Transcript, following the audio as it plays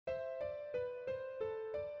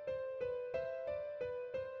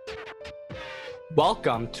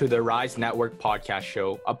Welcome to the Rise Network podcast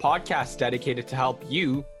show, a podcast dedicated to help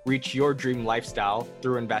you reach your dream lifestyle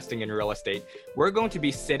through investing in real estate. We're going to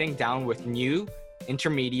be sitting down with new,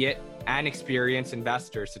 intermediate, and experienced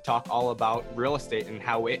investors to talk all about real estate and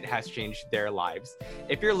how it has changed their lives.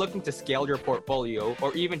 If you're looking to scale your portfolio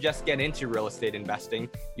or even just get into real estate investing,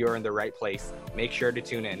 you're in the right place. Make sure to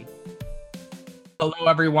tune in. Hello,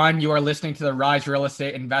 everyone. You are listening to the Rise Real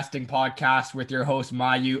Estate Investing Podcast with your host,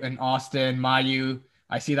 Mayu and Austin. Mayu,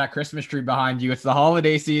 I see that Christmas tree behind you. It's the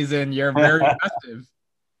holiday season. You're very festive.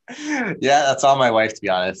 Yeah, that's all my wife, to be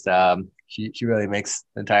honest. She really makes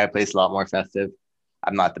the entire place a lot more festive.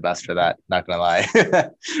 I'm not the best for that, not gonna lie.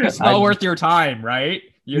 It's not worth your time, right?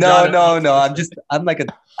 No. I'm like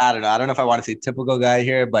I don't know if I want to say typical guy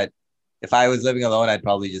here, but if I was living alone, I'd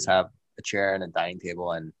probably just have a chair and a dining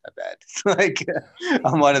table and a bed. Like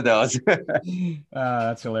I'm one of those.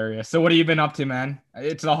 That's hilarious. So what have you been up to, man?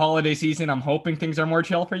 It's the holiday season. I'm hoping things are more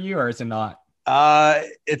chill for you, or is it not?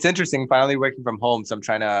 It's interesting. Finally working from home, so I'm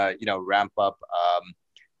trying to, ramp up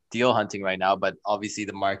deal hunting right now. But obviously,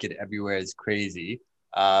 the market everywhere is crazy.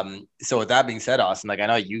 So with that being said, Austin, like I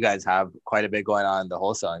know you guys have quite a bit going on the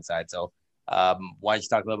wholesaling side. So why don't you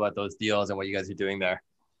talk a little about those deals and what you guys are doing there?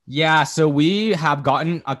 Yeah, so we have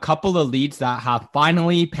gotten a couple of leads that have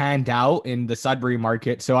finally panned out in the Sudbury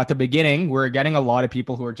market. So at the beginning, we're getting a lot of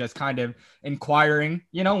people who are just kind of inquiring,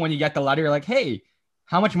 when you get the letter, you're like, hey,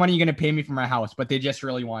 how much money are you going to pay me for my house? But they just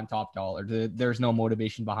really want top dollar. There's no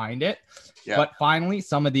motivation behind it. Yeah. But finally,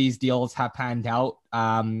 some of these deals have panned out,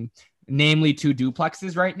 namely 2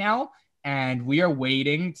 duplexes right now. And we are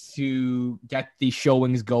waiting to get the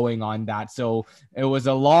showings going on that. So it was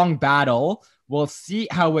a long battle. We'll see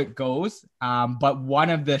how it goes. But one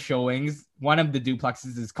of the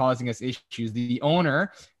duplexes is causing us issues. The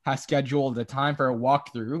owner has scheduled a time for a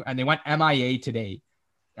walkthrough and they went MIA today,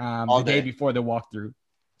 the day before the walkthrough.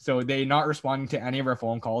 So they're not responding to any of our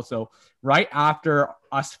phone calls. So right after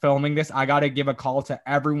us filming this, I got to give a call to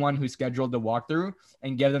everyone who scheduled the walkthrough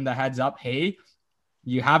and give them the heads up. Hey,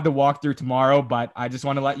 you have the walkthrough tomorrow, but I just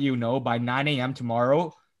want to let you know by 9 a.m.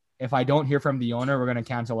 tomorrow, if I don't hear from the owner, we're going to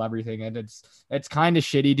cancel everything. And it's kind of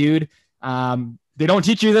shitty, dude. They don't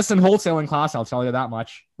teach you this in wholesaling class. I'll tell you that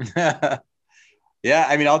much. Yeah.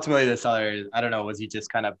 I mean, ultimately the seller, I don't know, was he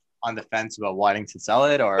just kind of on the fence about wanting to sell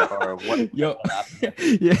it or what? Yeah,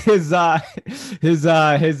 his what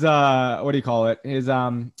do you call it? His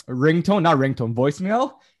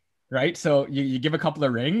voicemail, right? So you give a couple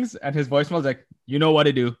of rings and his voicemail is like, you know what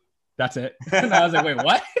to do. That's it. And I was like, wait,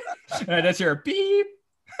 what? And I just hear a beep.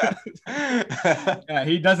 Yeah,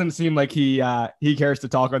 he doesn't seem like he cares to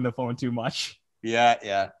talk on the phone too much.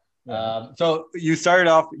 Yeah. So you started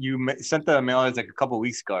off, you sent the mailers like a couple of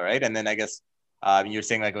weeks ago, right? And then I guess you're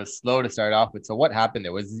saying like it was slow to start off with. So what happened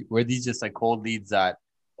there? Were these just like cold leads that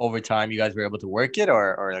over time you guys were able to work it,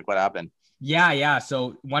 or like what happened? Yeah.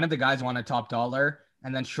 So one of the guys wanted top dollar,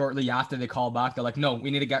 and then shortly after they call back, they're like, no, we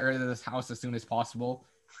need to get rid of this house as soon as possible.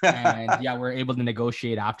 And yeah, we're able to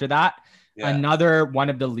negotiate after that. Yeah. Another one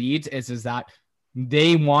of the leads is that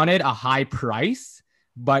they wanted a high price,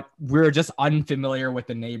 but we're just unfamiliar with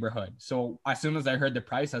the neighborhood. So as soon as I heard the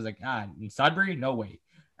price, I was like, in Sudbury, no way.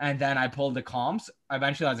 And then I pulled the comps.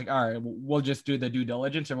 Eventually, I was like, all right, we'll just do the due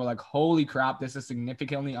diligence. And we're like, holy crap, this is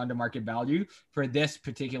significantly under market value for this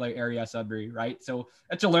particular area of Sudbury, right? So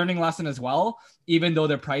it's a learning lesson as well. Even though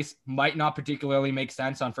the price might not particularly make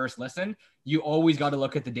sense on first listen, you always got to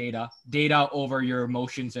look at the data over your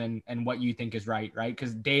emotions and what you think is right?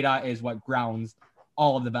 Because data is what grounds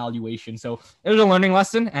all of the valuation. So it was a learning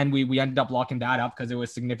lesson, and we ended up locking that up because it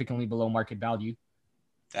was significantly below market value.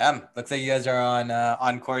 Damn, looks like you guys are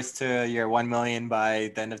on course to your 1 million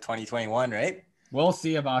by the end of 2021, right? We'll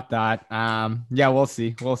see about that. Yeah, we'll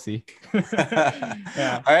see.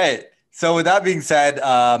 Yeah. All right. So with that being said,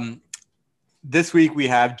 this week we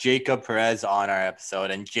have Jacob Perez on our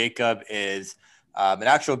episode, and Jacob is an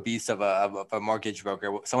actual beast of a mortgage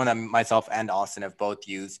broker, someone that myself and Austin have both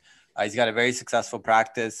used. He's got a very successful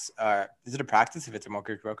practice. Is it a practice if it's a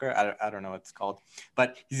mortgage broker? I don't know what it's called.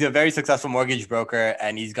 But he's a very successful mortgage broker,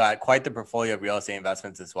 and he's got quite the portfolio of real estate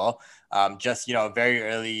investments as well. Just, a very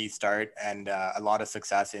early start and a lot of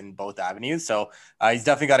success in both avenues. So he's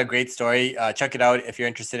definitely got a great story. Check it out if you're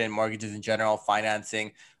interested in mortgages in general,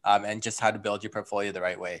 financing, and just how to build your portfolio the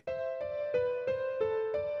right way.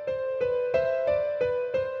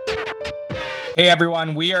 Hey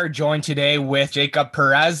everyone, we are joined today with Jacob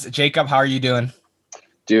Perez. Jacob, how are you doing?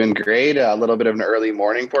 Doing great. A little bit of an early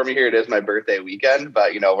morning for me here. It is my birthday weekend,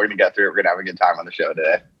 but we're going to get through it. We're going to have a good time on the show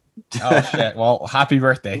today. Oh shit. Well, happy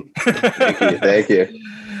birthday. Thank you.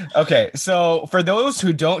 Okay, so for those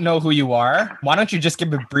who don't know who you are, why don't you just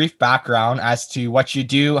give a brief background as to what you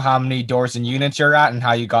do, how many doors and units you're at, and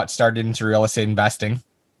how you got started into real estate investing?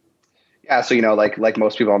 Yeah, so like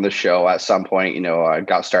most people on the show, at some point, I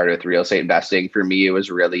got started with real estate investing. For me, it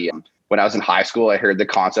was really when I was in high school, I heard the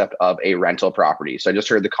concept of a rental property. So I just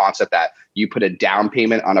heard the concept that you put a down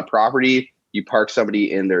payment on a property, you park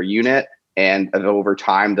somebody in their unit, and over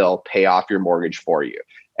time they'll pay off your mortgage for you.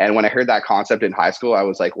 And when I heard that concept in high school, I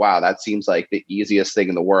was like, wow, that seems like the easiest thing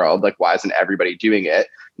in the world. Like, why isn't everybody doing it?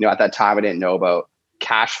 At that time, I didn't know about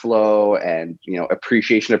cash flow and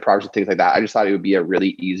appreciation of projects and things like that. I just thought it would be a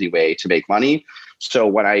really easy way to make money. So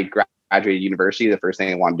when I graduated university, the first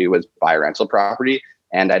thing I wanted to do was buy a rental property,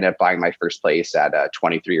 and I ended up buying my first place at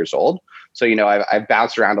 23 years old. So I've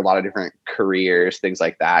bounced around a lot of different careers, things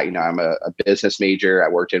like that. I'm a business major. I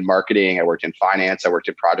worked in marketing, I worked in finance, I worked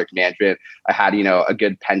in project management. I had a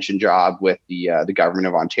good pension job with the government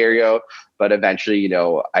of Ontario, but eventually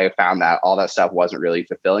I found that all that stuff wasn't really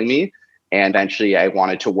fulfilling me. And eventually I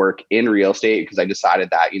wanted to work in real estate because I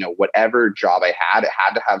decided that, whatever job I had, it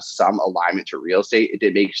had to have some alignment to real estate. It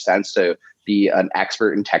did make sense to be an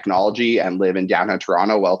expert in technology and live in downtown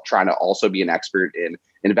Toronto while trying to also be an expert in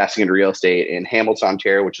investing in real estate in Hamilton,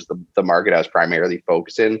 Ontario, which is the market I was primarily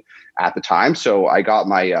focused in at the time. So I got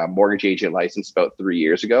my mortgage agent license about 3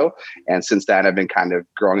 years ago. And since then, I've been kind of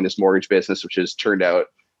growing this mortgage business, which has turned out,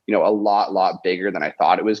 a lot bigger than I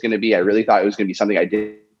thought it was going to be. I really thought it was going to be something I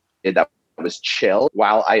did that was chill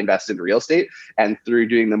while I invested in real estate. And through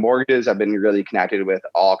doing the mortgages, I've been really connected with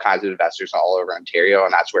all kinds of investors all over Ontario.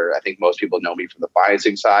 And that's where I think most people know me from the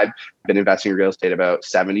financing side. I've been investing in real estate about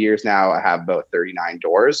 7 years now. I have about 39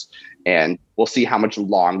 doors, and we'll see how much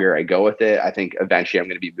longer I go with it. I think eventually I'm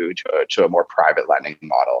going to be moved to a more private lending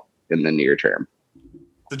model in the near term.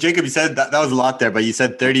 So Jacob, you said that was a lot there, but you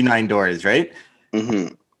said 39 doors, right?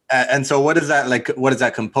 Mm-hmm. And so what is that like? What is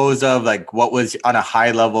that composed of? Like, what was on a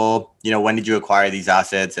high level, when did you acquire these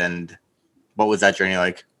assets, and what was that journey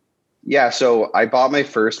like? Yeah. So I bought my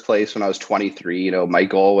first place when I was 23. My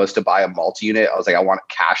goal was to buy a multi-unit. I was like, I want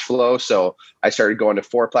cash flow. So I started going to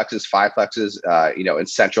fourplexes, fiveplexes, in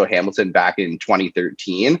central Hamilton back in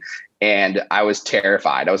 2013. And I was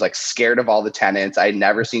terrified. I was like scared of all the tenants. I'd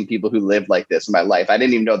never seen people who lived like this in my life. I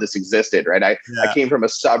didn't even know this existed, right? I came from a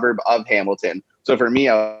suburb of Hamilton. So for me,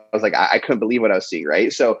 I was like, I couldn't believe what I was seeing,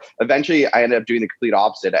 right? So eventually I ended up doing the complete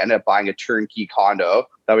opposite. I ended up buying a turnkey condo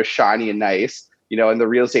that was shiny and nice. And the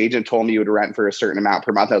real estate agent told me you would rent for a certain amount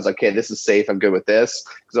per month. I was like, okay, this is safe. I'm good with this.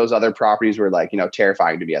 Because those other properties were like,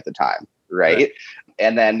 terrifying to me at the time, right?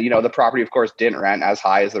 And then, the property, of course, didn't rent as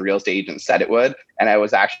high as the real estate agent said it would. And I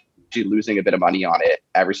was actually losing a bit of money on it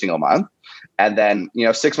every single month. And then,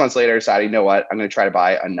 6 months later, I decided, you know what, I'm going to try to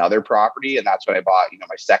buy another property. And that's when I bought,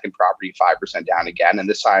 my second property, 5% down again. And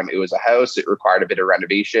this time it was a house. It required a bit of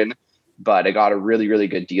renovation, but I got a really, really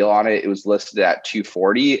good deal on it. It was listed at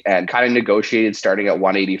 240 and kind of negotiated starting at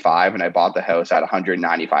 185. And I bought the house at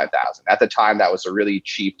 195,000. At the time, that was a really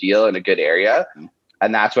cheap deal in a good area.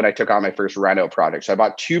 And that's when I took on my first reno project. So I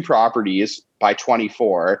bought two properties by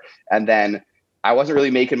 24. And then I wasn't really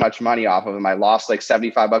making much money off of them. I lost like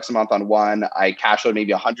 $75 a month on one. I cashed out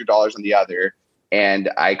maybe $100 on the other. And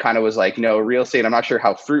I kind of was like, real estate, I'm not sure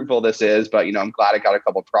how fruitful this is, but, I'm glad I got a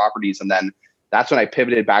couple of properties. And then that's when I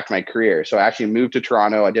pivoted back to my career. So I actually moved to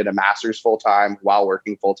Toronto. I did a master's full-time while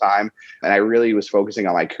working full-time. And I really was focusing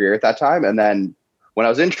on my career at that time. And then when I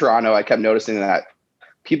was in Toronto, I kept noticing that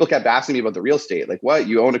people kept asking me about the real estate. Like, what?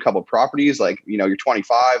 You own a couple of properties? Like, you're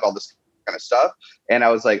 25, all this kind of stuff. And I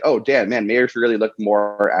was like, oh, damn, man, maybe I should really look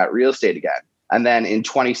more at real estate again. And then in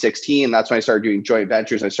 2016, that's when I started doing joint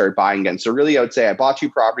ventures and I started buying again. So really, I would say I bought two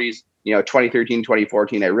properties, 2013,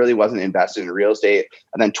 2014, I really wasn't invested in real estate.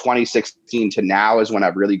 And then 2016 to now is when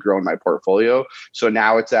I've really grown my portfolio. So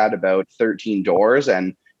now it's at about 13 doors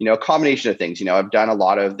and, a combination of things. I've done a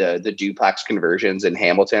lot of the duplex conversions in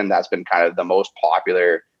Hamilton. That's been kind of the most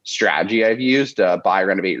popular strategy I've used, buy,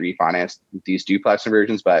 renovate, refinance these duplex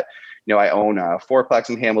conversions. But I own a fourplex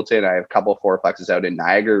in Hamilton. I have a couple of fourplexes out in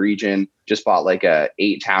Niagara region. Just bought like a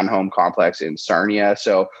 8 townhome complex in Sarnia.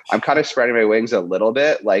 So I'm kind of spreading my wings a little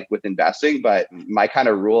bit, like with investing. But my kind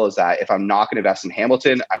of rule is that if I'm not going to invest in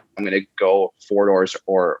Hamilton, I'm going to go 4 doors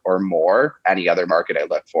or more any other market I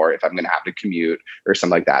look for if I'm going to have to commute or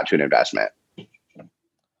something like that to an investment.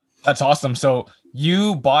 That's awesome. So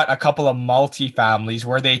you bought a couple of multi-families.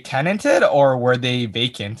 Were they tenanted or were they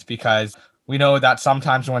vacant? Because we know that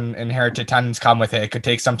sometimes when inherited tenants come with it, it could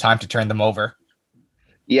take some time to turn them over.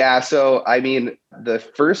 Yeah. So, I mean, the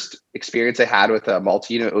first experience I had with a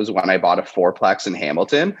multi-unit was when I bought a fourplex in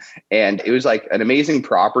Hamilton, and it was like an amazing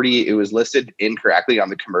property. It was listed incorrectly on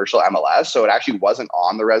the commercial MLS. So it actually wasn't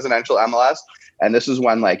on the residential MLS. And this is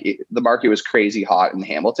when the market was crazy hot in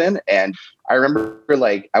Hamilton. And I remember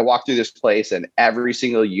like I walked through this place and every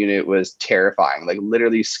single unit was terrifying, like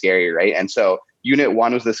literally scary. Right. And so unit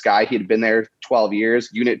one was this guy, he had been there 12 years.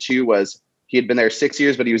 Unit two was, he had been there 6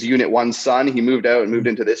 years, but he was unit one's son. He moved out and moved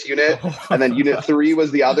into this unit. And then unit three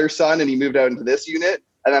was the other son and he moved out into this unit.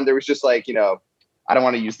 And then there was just like, I don't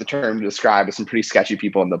want to use the term to describe some pretty sketchy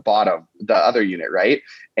people in the other unit. Right.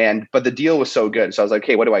 But the deal was so good. So I was like,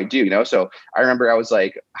 hey, what do I do? So I remember I was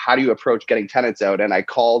like, how do you approach getting tenants out? And I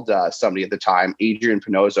called somebody at the time, Adrian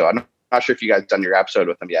Pinozo. I'm not sure if you guys done your episode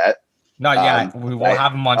with him yet. Not yet. We will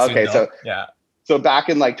have him on soon. Okay. So yeah. So back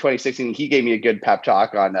in like 2016, he gave me a good pep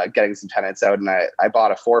talk on getting some tenants out, and I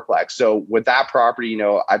bought a fourplex. So with that property,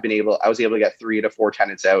 I was able to get 3 to 4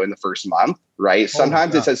 tenants out in the first month. Right.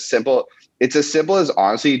 Sometimes it's as simple as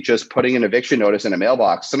honestly just putting an eviction notice in a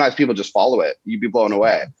mailbox. Sometimes people just follow it. You'd be blown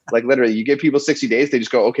away. Like literally, you give people 60 days, they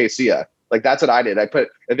just go, okay, see ya. Like that's what I did. I put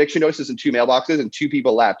eviction notices in 2 mailboxes, and 2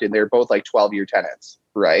 people left, and they're both like 12-year tenants.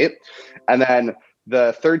 Right. And then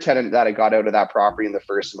the third tenant that I got out of that property in the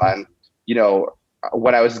first month,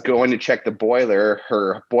 when I was going to check the boiler,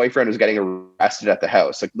 her boyfriend was getting arrested at the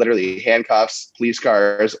house, like literally handcuffs, police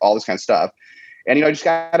cars, all this kind of stuff. And, I just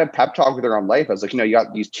got a pep talk with her on life. I was like, you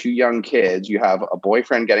got these 2 young kids, you have a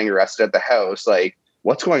boyfriend getting arrested at the house. Like,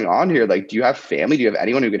 what's going on here? Like, do you have family? Do you have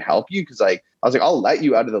anyone who can help you? Cause I was like, I'll let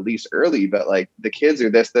you out of the lease early, but like the kids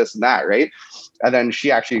are this, and that. Right. And then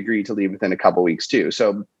she actually agreed to leave within a couple of weeks too.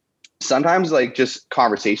 So sometimes like just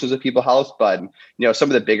conversations with people helps, but some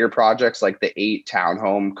of the bigger projects like the 8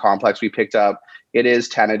 townhome complex we picked up, it is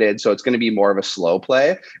tenanted. So it's going to be more of a slow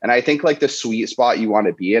play. And I think like the sweet spot you want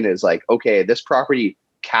to be in is like, okay, this property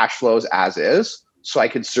cash flows as is, so I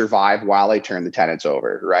could survive while I turn the tenants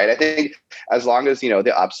over. Right. I think as long as,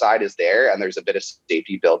 the upside is there and there's a bit of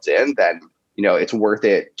safety built in, then, it's worth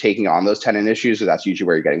it taking on those tenant issues. So that's usually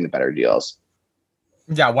where you're getting the better deals.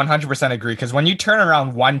 Yeah, 100% agree. Because when you turn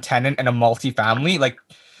around one tenant in a multifamily, like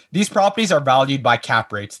these properties are valued by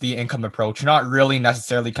cap rates, the income approach, not really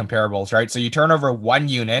necessarily comparables, right? So you turn over one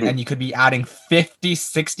unit and you could be adding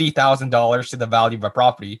 $50,000-$60,000 to the value of a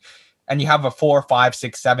property. And you have a 4, 5,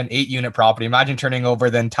 6, 7, 8 unit property. Imagine turning over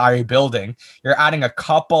the entire building. You're adding a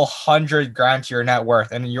couple $100,000 to your net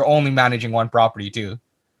worth, and you're only managing one property too.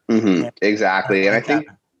 Mm-hmm. Exactly. And I think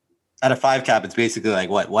at a 5 cap, it's basically like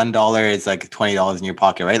what? $1 is like $20 in your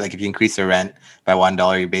pocket, right? Like if you increase the rent by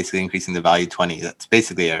 $1, you're basically increasing the value 20. That's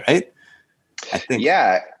basically it, right? I think.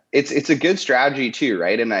 Yeah, it's a good strategy too,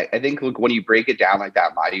 right? And I think look, when you break it down like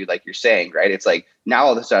that, Madu, like you're saying, right? It's like now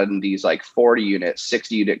all of a sudden these like 40 unit,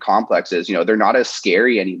 60 unit complexes, they're not as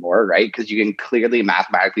scary anymore, right? Because you can clearly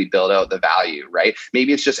mathematically build out the value, right?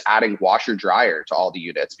 Maybe it's just adding washer dryer to all the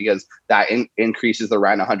units because that increases the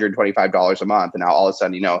rent $125 a month, and now all of a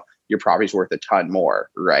sudden, your property's worth a ton more,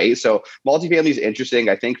 right? So multifamily is interesting.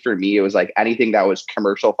 I think for me, it was like anything that was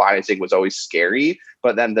commercial financing was always scary.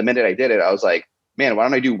 But then the minute I did it, I was like, man, why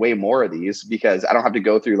don't I do way more of these? Because I don't have to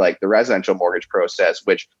go through like the residential mortgage process,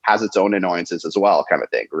 which has its own annoyances as well, kind of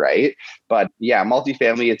thing, right? But yeah,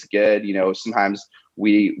 multifamily, it's good. Sometimes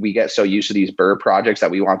we get so used to these BRRRR projects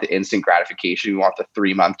that we want the instant gratification. We want the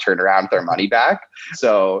 3-month turnaround with our money back.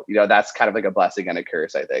 So, that's kind of like a blessing and a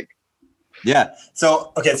curse, I think. Yeah.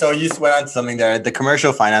 So you just went on to something there, the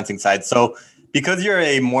commercial financing side. So because you're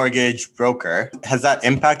a mortgage broker, has that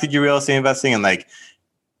impacted your real estate investing? And like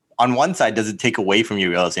on one side, does it take away from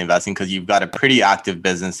your real estate investing? Because you've got a pretty active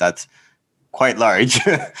business that's quite large.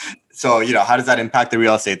 So, how does that impact the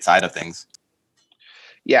real estate side of things?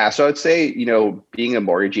 Yeah. So I'd say, being a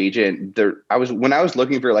mortgage agent, when I was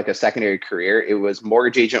looking for like a secondary career, it was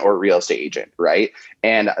mortgage agent or real estate agent. Right.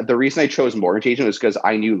 And the reason I chose mortgage agent was because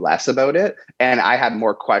I knew less about it and I had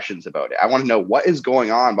more questions about it. I want to know what is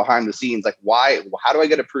going on behind the scenes. Like how do I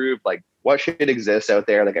get approved? Like what should exist out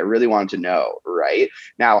there? Like I really wanted to know. Right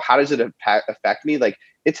now, how does it affect me? Like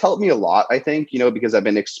it's helped me a lot, I think, because I've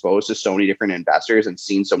been exposed to so many different investors and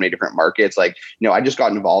seen so many different markets. Like, I just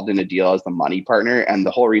got involved in a deal as the money partner. And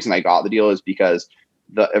the whole reason I got the deal is because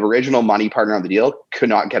the original money partner on the deal could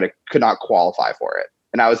not qualify for it.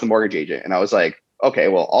 And I was the mortgage agent. And I was like, okay,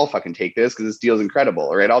 well, I'll fucking take this because this deal is incredible.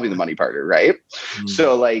 All right. I'll be the money partner. Right. Mm-hmm.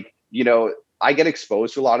 So like, I get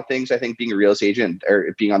exposed to a lot of things. I think being a real estate agent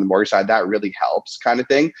or being on the mortgage side, that really helps kind of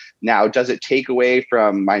thing. Now, does it take away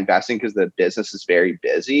from my investing because the business is very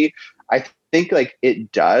busy? I think like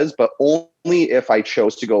it does, but only if I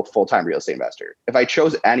chose to go full-time real estate investor. If I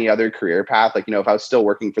chose any other career path, like, if I was still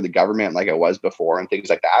working for the government like I was before and things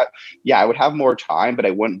like that, yeah, I would have more time, but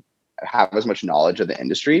I wouldn't have as much knowledge of the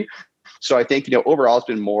industry. So I think, overall it's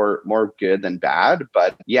been more good than bad.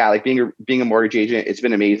 But yeah, like being a mortgage agent, it's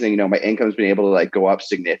been amazing. My income's been able to like go up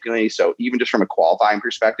significantly. So even just from a qualifying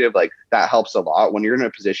perspective, like that helps a lot when you're in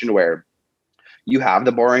a position where you have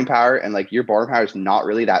the borrowing power and like your borrowing power is not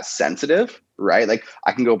really that sensitive, right? Like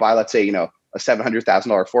I can go buy, let's say, a $700,000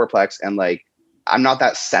 fourplex and like I'm not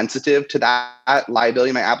that sensitive to that liability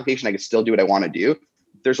in my application. I can still do what I want to do.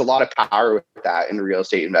 There's a lot of power with that in real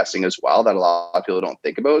estate investing as well that a lot of people don't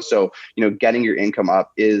think about. So, getting your income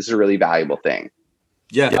up is a really valuable thing.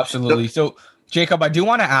 Yeah, absolutely. So Jacob, I do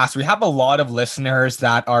want to ask, we have a lot of listeners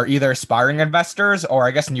that are either aspiring investors or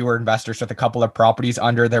I guess newer investors with a couple of properties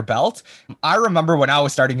under their belt. I remember when I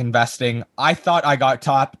was starting investing, I thought I got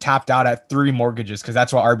tapped out at 3 mortgages because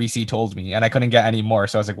that's what RBC told me and I couldn't get any more.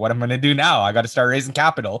 So I was like, what am I going to do now? I got to start raising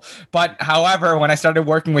capital. But however, when I started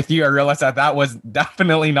working with you, I realized that was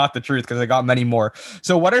definitely not the truth because I got many more.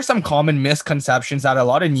 So what are some common misconceptions that a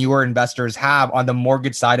lot of newer investors have on the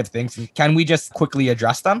mortgage side of things? Can we just quickly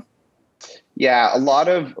address them? Yeah, a lot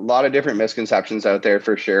of different misconceptions out there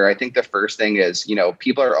for sure. I think the first thing is,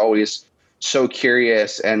 people are always so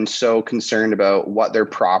curious and so concerned about what their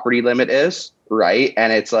property limit is, right?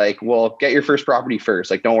 And it's like, well, get your first property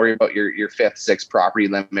first. Like, don't worry about your 5th, 6th property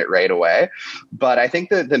limit right away. But I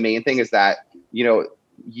think that the main thing is that,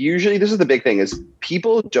 usually this is the big thing is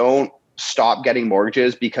people don't stop getting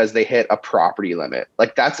mortgages because they hit a property limit.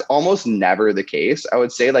 Like that's almost never the case. I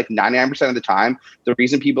would say like 99% of the time, the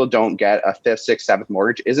reason people don't get a 5th, 6th, 7th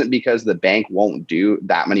mortgage isn't because the bank won't do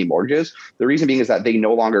that many mortgages. The reason being is that they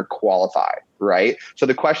no longer qualify, right? So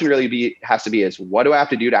the question really has to be is what do I have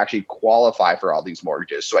to do to actually qualify for all these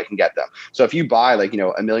mortgages so I can get them? So if you buy like,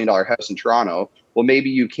 $1 million house in Toronto, well,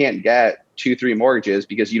 maybe you can't get 2-3 mortgages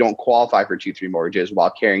because you don't qualify for 2-3 mortgages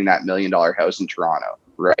while carrying that $1 million house in Toronto.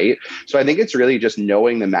 Right. So I think it's really just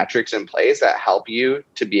knowing the metrics in place that help you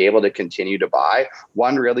to be able to continue to buy.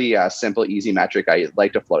 One really simple, easy metric I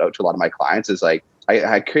like to float out to a lot of my clients is like,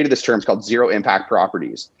 I created this term, it's called zero impact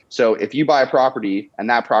properties. So if you buy a property and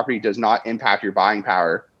that property does not impact your buying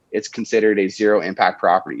power, it's considered a zero impact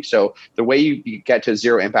property. So the way you get to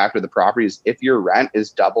zero impact with the property is if your rent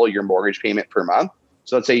is double your mortgage payment per month.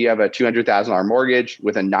 So let's say you have a $200,000 mortgage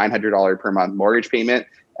with a $900 per month mortgage payment,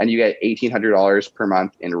 and you get $1,800 per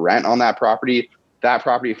month in rent on that property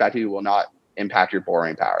effectively will not impact your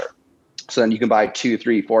borrowing power. So then you can buy 2,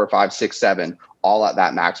 3, 4, 5, 6, 7, all at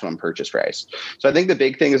that maximum purchase price. So I think the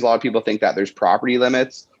big thing is a lot of people think that there's property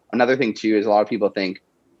limits. Another thing too is a lot of people think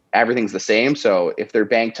everything's the same. So if their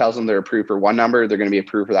bank tells them they're approved for one number, they're going to be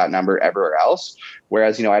approved for that number everywhere else.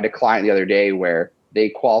 Whereas, I had a client the other day where they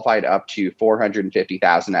qualified up to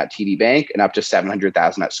 $450,000 at TD Bank and up to $700,000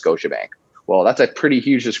 at Scotiabank. Well, that's a pretty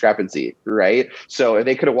huge discrepancy, right? So if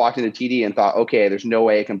they could have walked into TD and thought, okay, there's no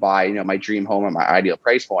way I can buy, my dream home at my ideal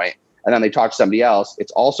price point. And then they talk to somebody else,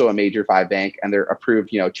 it's also a major 5 bank and they're approved,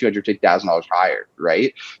 $250,000 higher,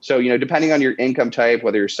 right? So, depending on your income type,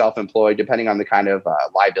 whether you're self-employed, depending on the kind of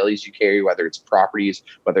liabilities you carry, whether it's properties,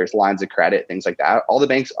 whether it's lines of credit, things like that, all the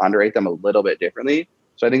banks underwrite them a little bit differently.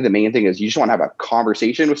 So I think the main thing is you just want to have a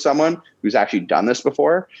conversation with someone who's actually done this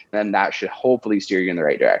before, and then that should hopefully steer you in the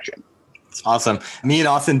right direction. It's awesome. Me and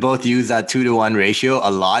Austin both use that 2-to-1 ratio a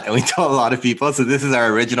lot, and we tell a lot of people. So this is our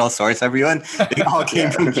original source, everyone. They all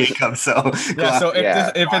came from Jacob. So yeah. So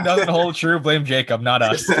if it doesn't hold true, blame Jacob, not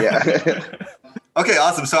us. Yeah. Okay,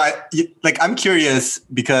 awesome. So I'm curious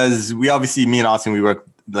because me and Austin, we work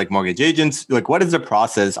like mortgage agents. Like, what is the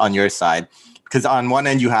process on your side? Because on one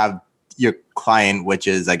end you have your client, which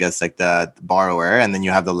is, I guess, like the borrower, and then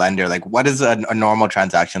you have the lender. Like, what does a normal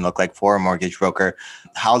transaction look like for a mortgage broker?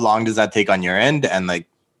 How long does that take on your end? And like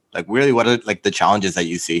really, what are like the challenges that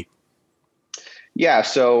you see? Yeah.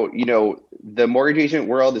 So, the mortgage agent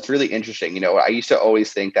world, it's really interesting. I used to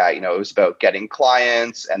always think that, it was about getting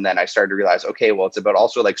clients. And then I started to realize, okay, well, it's about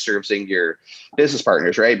also like servicing your business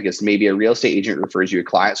partners, right? Because maybe a real estate agent refers you a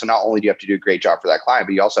client. So not only do you have to do a great job for that client,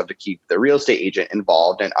 but you also have to keep the real estate agent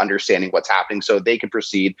involved and understanding what's happening so they can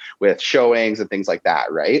proceed with showings and things like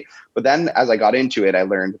that, right? But then as I got into it, I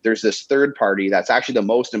learned there's this third party that's actually the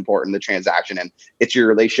most important in the transaction, and it's your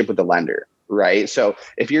relationship with the lender. Right. So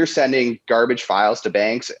if you're sending garbage files to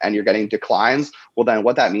banks and you're getting declines, well, then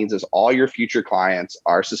what that means is all your future clients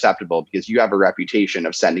are susceptible because you have a reputation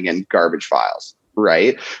of sending in garbage files.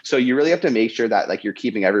 Right. So you really have to make sure that like you're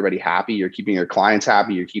keeping everybody happy. You're keeping your clients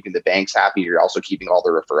happy. You're keeping the banks happy. You're also keeping all the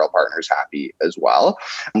referral partners happy as well.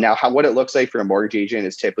 Now, what it looks like for a mortgage agent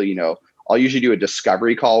is typically, I'll usually do a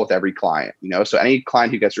discovery call with every client, so any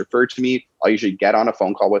client who gets referred to me, I'll usually get on a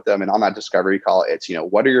phone call with them. And on that discovery call, it's,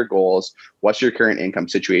 what are your goals? What's your current income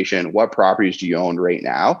situation? What properties do you own right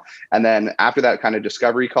now? And then after that kind of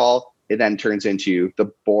discovery call, it then turns into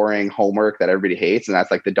the boring homework that everybody hates. And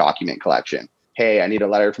that's like the document collection. Hey, I need a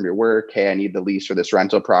letter from your work. Hey, I need the lease for this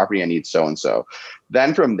rental property. I need so-and-so.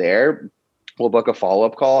 Then from there, we'll book a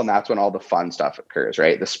follow-up call. And that's when all the fun stuff occurs,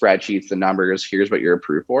 right? The spreadsheets, the numbers, here's what you're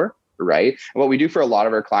approved for, right? And what we do for a lot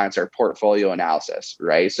of our clients are portfolio analysis,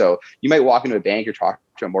 right? So you might walk into a bank or talk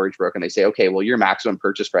to a mortgage broker and they say, okay, well, your maximum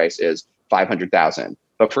purchase price is $500,000.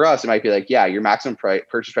 But for us, it might be like, yeah, your maximum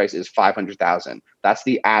purchase price is $500,000. That's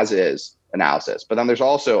the as is analysis. But then there's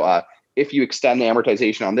also if you extend the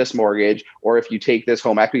amortization on this mortgage, or if you take this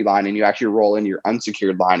home equity line and you actually roll in your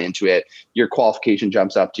unsecured line into it, your qualification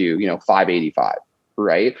jumps up to, 585,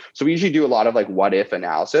 right? So we usually do a lot of like what if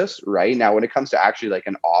analysis, right? Now, when it comes to actually like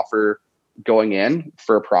an offer going in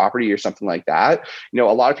for a property or something like that, a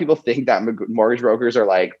lot of people think that mortgage brokers are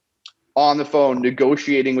like on the phone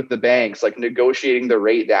negotiating with the banks, like negotiating the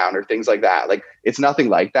rate down or things like that. Like it's nothing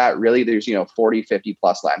like that. Really, there's, 40, 50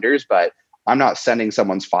 plus lenders, but I'm not sending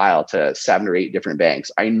someone's file to 7 or 8 different banks.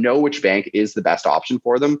 I know which bank is the best option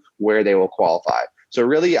for them, where they will qualify. So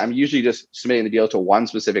really, I'm usually just submitting the deal to one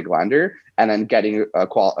specific lender and then getting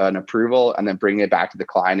an approval and then bringing it back to the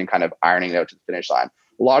client and kind of ironing it out to the finish line.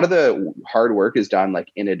 A lot of the hard work is done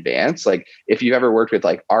like in advance. Like if you've ever worked with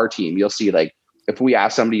like our team, you'll see like if we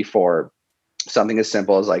ask somebody for something as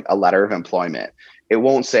simple as like a letter of employment, it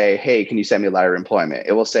won't say, hey, can you send me a letter of employment?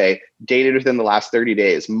 It will say, dated within the last 30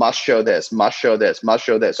 days, must show this, must show this, must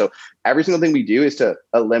show this. So every single thing we do is to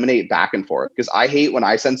eliminate back and forth, because I hate when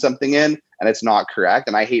I send something in and it's not correct.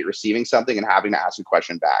 And I hate receiving something and having to ask a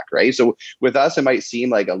question back, right? So with us, it might seem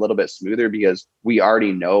like a little bit smoother because we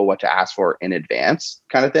already know what to ask for in advance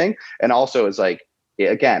kind of thing. And also it's like,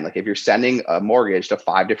 again, like if you're sending a mortgage to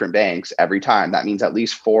 5 different banks every time, that means at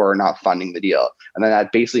least 4 are not funding the deal. And then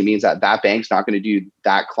that basically means that bank's not going to do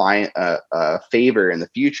that client a favor in the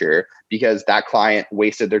future because that client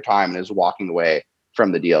wasted their time and is walking away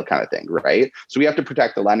from the deal kind of thing, right? So we have to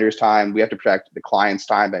protect the lender's time. We have to protect the client's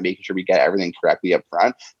time by making sure we get everything correctly up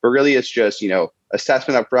front. But really it's just,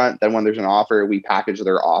 assessment up front. Then when there's an offer, we package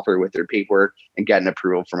their offer with their paperwork and get an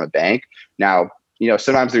approval from a bank. Now,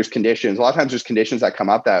 sometimes there's conditions. A lot of times there's conditions that come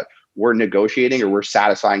up that we're negotiating or we're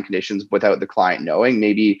satisfying conditions without the client knowing.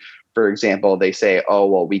 Maybe, for example, they say, oh,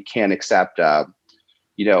 well, we can't accept,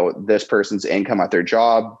 this person's income at their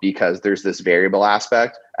job because there's this variable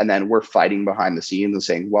aspect. And then we're fighting behind the scenes and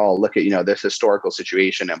saying, well, look at, this historical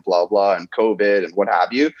situation and blah, blah, and COVID and what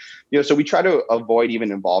have you. So we try to avoid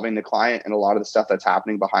even involving the client in a lot of the stuff that's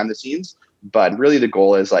happening behind the scenes. But really the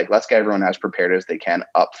goal is like, let's get everyone as prepared as they can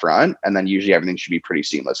up front. And then usually everything should be pretty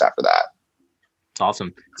seamless after that. It's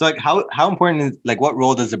awesome. So like how important is, like, what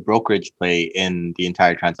role does the brokerage play in the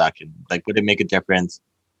entire transaction? Like, would it make a difference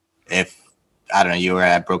if, I don't know, you were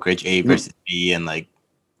at brokerage A versus B and like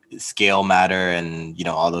scale matter and,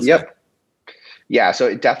 all those things? Yeah. So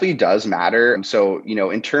it definitely does matter. So,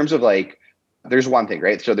 in terms of like, there's one thing,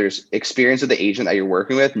 right? So there's experience of the agent that you're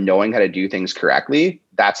working with, knowing how to do things correctly.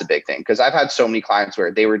 That's a big thing. Because I've had so many clients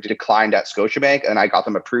where they were declined at Scotiabank and I got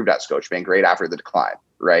them approved at Scotiabank right after the decline,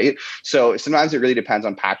 right? So sometimes it really depends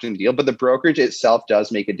on packaging the deal, but the brokerage itself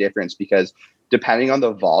does make a difference because depending on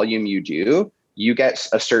the volume you do, you get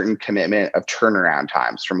a certain commitment of turnaround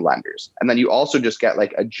times from lenders. And then you also just get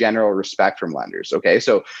like a general respect from lenders. Okay.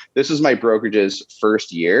 So this is my brokerage's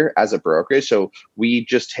first year as a brokerage. So we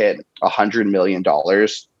just hit $100 million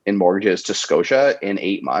in mortgages to Scotia in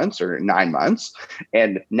 8 months or 9 months.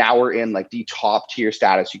 And now we're in like the top tier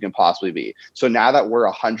status you can possibly be. So now that we're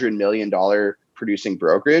 $100 million producing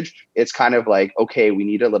brokerage, it's kind of like, okay, we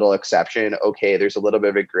need a little exception. Okay, there's a little bit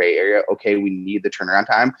of a gray area. Okay, we need the turnaround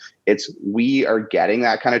time. We are getting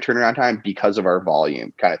that kind of turnaround time because of our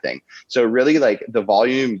volume kind of thing. So really like the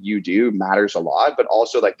volume you do matters a lot, but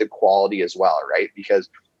also like the quality as well, right? Because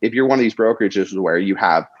if you're one of these brokerages where you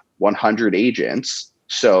have 100 agents,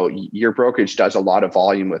 so your brokerage does a lot of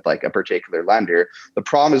volume with like a particular lender. The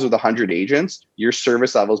problem is with 100 agents, your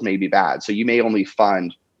service levels may be bad. So you may only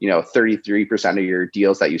fund 33% of your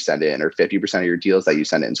deals that you send in or 50% of your deals that you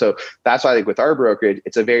send in. So that's why, like with our brokerage,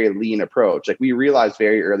 it's a very lean approach. Like we realized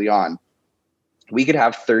very early on, we could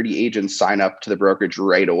have 30 agents sign up to the brokerage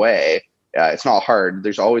right away. It's not hard.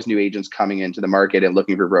 There's always new agents coming into the market and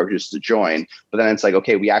looking for brokerages to join. But then it's like,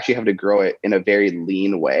 okay, we actually have to grow it in a very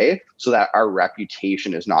lean way so that our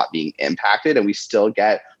reputation is not being impacted and we still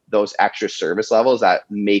get those extra service levels that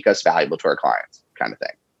make us valuable to our clients kind of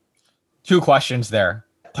thing. 2 questions there.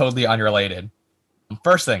 Totally unrelated.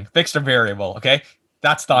 First thing, fixed or variable. Okay.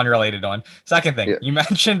 That's the unrelated one. Second thing, you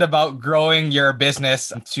mentioned about growing your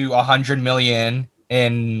business to 100 million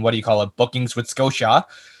in what do you call it? Bookings with Scotia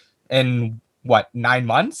in what, 9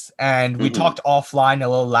 months? And we talked offline a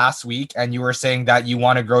little last week, and you were saying that you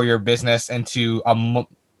want to grow your business into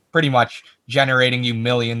pretty much generating you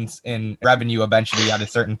millions in revenue eventually at a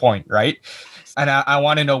certain point, right? And I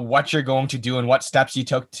want to know what you're going to do and what steps you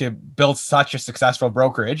took to build such a successful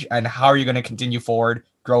brokerage, and how are you going to continue forward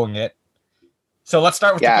growing it. So let's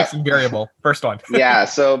start with the fixed and variable. First one. Yeah.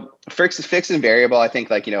 So fixed and variable, I think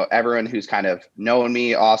like, everyone who's kind of known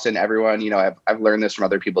me, Austin, everyone, I've learned this from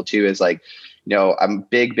other people too, is like, I'm a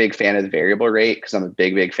big fan of the variable rate because I'm a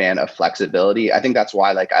big fan of flexibility. I think that's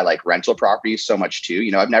why I like rental properties so much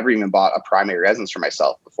too. I've never even bought a primary residence for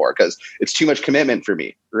myself before because it's too much commitment for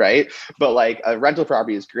me. Right. But like a rental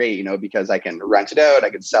property is great, because I can rent it out, I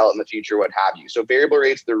can sell it in the future, what have you. So variable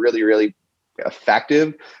rates, they're really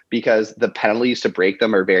effective because the penalties to break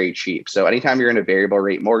them are very cheap. So anytime you're in a variable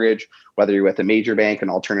rate mortgage, whether you're with a major bank, an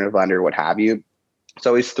alternative lender, what have you, it's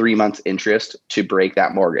always 3 months interest to break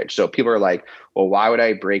that mortgage. So people are like, well, why would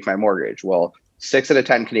I break my mortgage? Well, 6 out of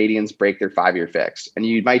 10 Canadians break their 5-year fixed. And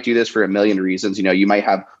you might do this for a million reasons. You might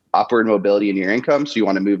have upward mobility in your income. So you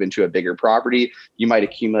want to move into a bigger property. You might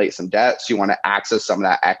accumulate some debt. So you want to access some of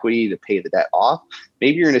that equity to pay the debt off.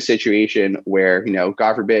 Maybe you're in a situation where,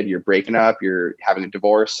 God forbid, you're breaking up, you're having a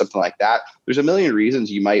divorce, something like that. There's a million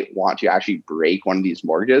reasons you might want to actually break one of these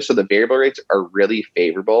mortgages. So the variable rates are really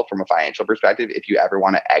favorable from a financial perspective if you ever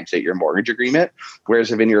want to exit your mortgage agreement.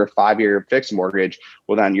 Whereas if in your 5-year fixed mortgage,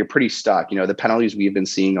 well, then you're pretty stuck. The penalties we've been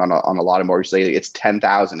seeing on a lot of mortgages lately, it's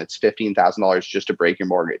 $10,000, it's $15,000 just to break your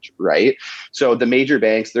mortgage, right? So the major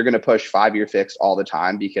banks, they're going to push 5-year fixed all the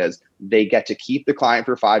time because they get to keep the client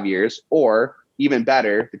for 5 years, or even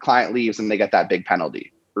better, the client leaves and they get that big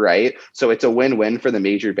penalty, right? So it's a win-win for the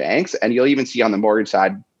major banks. And you'll even see on the mortgage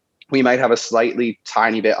side, we might have a slightly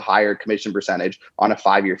tiny bit higher commission percentage on a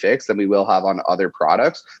 5-year fix than we will have on other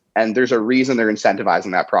products. And there's a reason they're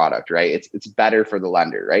incentivizing that product, right? It's better for the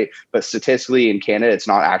lender, right? But statistically in Canada, it's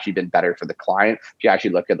not actually been better for the client if you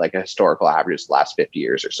actually look at like a historical average the last 50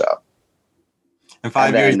 years or so. And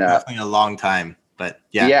 5 years is definitely a long time, but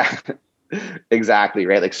yeah. Yeah. Exactly.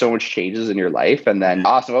 Right. Like so much changes in your life. And then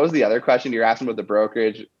Austin, what was the other question you're asking about the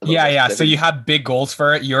brokerage? Yeah. So you have big goals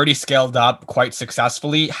for it. You already scaled up quite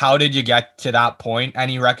successfully. How did you get to that point?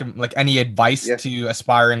 Any any advice to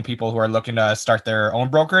aspiring people who are looking to start their own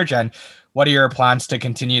brokerage? And what are your plans to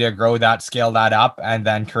continue to grow that, scale that up, and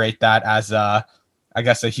then create that as a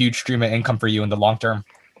huge stream of income for you in the long term?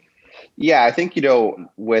 Yeah, I think,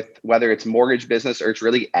 with whether it's mortgage business or it's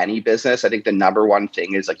really any business, I think the number one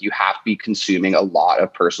thing is like you have to be consuming a lot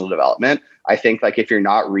of personal development. I think like if you're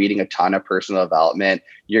not reading a ton of personal development,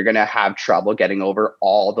 you're going to have trouble getting over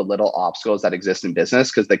all the little obstacles that exist in business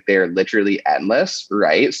because like they're literally endless,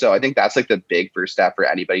 right? So I think that's like the big first step for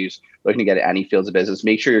anybody who's looking to get at any fields of business.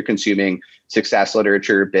 Make sure you're consuming success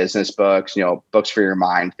literature, business books, books for your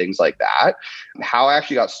mind, things like that. How I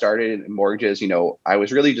actually got started in mortgages, I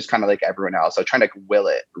was really just kind of like everyone else. I was trying to will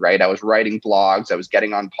it, right? I was writing blogs, I was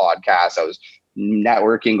getting on podcasts, I was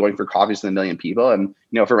networking, going for coffees with a million people. And,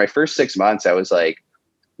 for my first 6 months, I was like,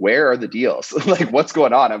 where are the deals? Like, what's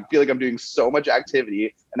going on? I feel like I'm doing so much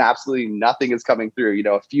activity and absolutely nothing is coming through,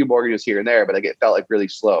 a few mortgages here and there, but like it felt like really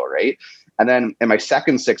slow. Right. And then in my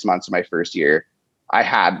second 6 months of my first year, I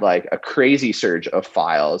had like a crazy surge of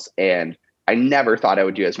files, and I never thought I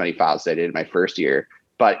would do as many files as I did in my first year,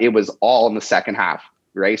 but it was all in the second half.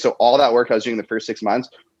 Right. So all that work I was doing the first 6 months,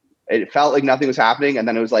 it felt like nothing was happening. And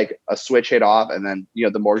then it was like a switch hit off. And then,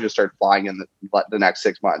 the mortgages started flying in the next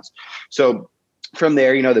 6 months. So from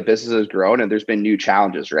there, the business has grown and there's been new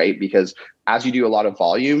challenges, right? Because as you do a lot of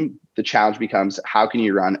volume, the challenge becomes how can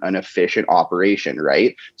you run an efficient operation,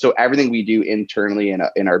 right? So everything we do internally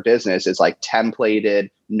in our business is like templated,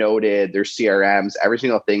 noted, there's CRMs, every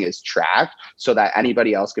single thing is tracked so that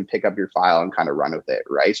anybody else can pick up your file and kind of run with it,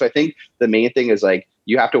 right? So I think the main thing is like,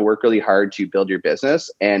 you have to work really hard to build your business.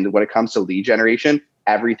 And when it comes to lead generation,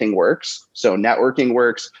 everything works. So networking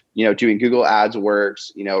works, doing Google ads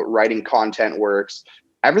works, writing content works,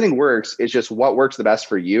 everything works. It's just what works the best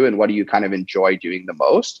for you and what do you kind of enjoy doing the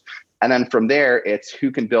most. And then from there, it's who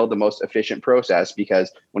can build the most efficient process,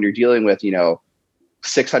 because when you're dealing with,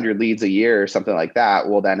 600 leads a year or something like that,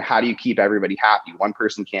 well, then how do you keep everybody happy? One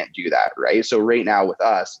person can't do that, right? So right now with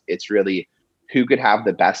us, it's really who could have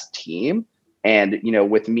the best team. And,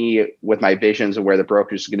 with me, with my visions of where the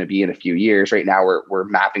brokerage is going to be in a few years, right now we're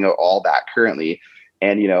mapping out all that currently.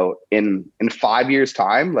 And, in 5 years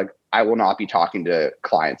time, like I will not be talking to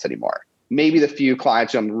clients anymore. maybe the few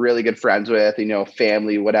clients I'm really good friends with,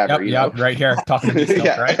 family, whatever, Yep, right here talking to me still,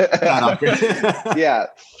 yeah. right? Yeah.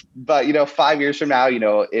 But, 5 years from now,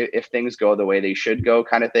 if things go the way they should go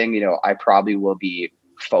kind of thing, I probably will be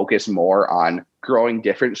focused more on growing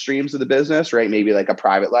different streams of the business, right? Maybe like a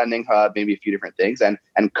private lending hub, maybe a few different things and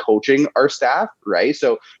coaching our staff, right?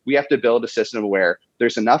 So we have to build a system where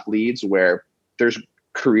there's enough leads where there's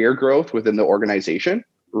career growth within the organization,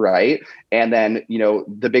 right? And then,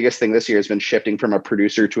 the biggest thing this year has been shifting from a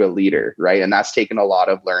producer to a leader, right? And that's taken a lot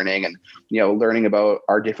of learning and, learning about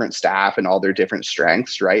our different staff and all their different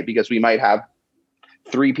strengths, right? Because we might have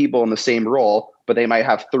 3 people in the same role, but they might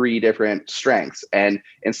have 3 different strengths. And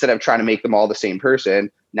instead of trying to make them all the same person,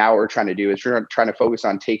 now what we're trying to do is we're trying to focus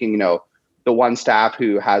on taking, the one staff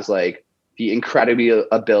who has like the incredible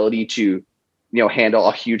ability to handle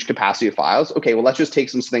a huge capacity of files. Okay, well, let's just take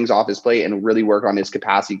some things off his plate and really work on his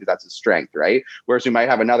capacity because that's his strength, right? Whereas we might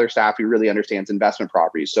have another staff who really understands investment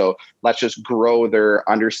properties. So let's just grow their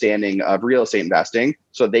understanding of real estate investing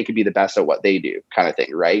so they could be the best at what they do kind of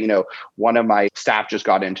thing, right? One of my staff just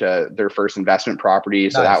got into their first investment property.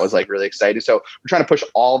 So that was like really exciting. So we're trying to push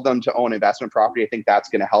all of them to own investment property. I think that's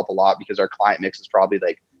going to help a lot because our client mix is probably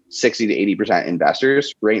like 60 to 80%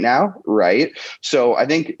 investors right now, right? So I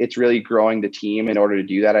think it's really growing the team in order to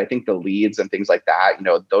do that. I think the leads and things like that,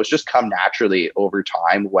 those just come naturally over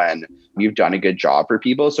time when you've done a good job for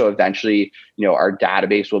people. So eventually, our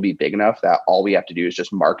database will be big enough that all we have to do is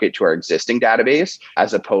just market to our existing database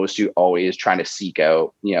as opposed to always trying to seek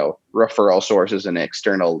out, referral sources and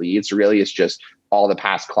external leads. Really, it's just all the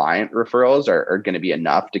past client referrals are going to be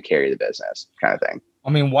enough to carry the business kind of thing. I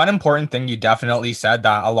mean, one important thing you definitely said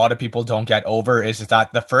that a lot of people don't get over is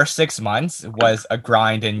that the first 6 months was a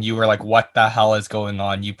grind and you were like, what the hell is going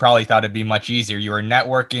on? You probably thought it'd be much easier. You were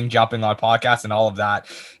networking, jumping on podcasts and all of that.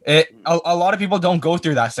 A lot of people don't go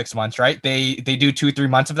through that 6 months, right? They do 2-3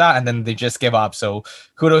 months of that and then they just give up. So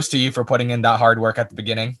kudos to you for putting in that hard work at the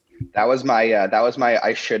beginning. That was my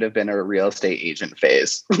I should have been a real estate agent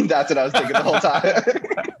phase. That's what I was thinking the whole time.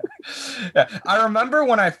 Yeah, I remember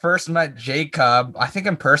when I first met Jacob, I think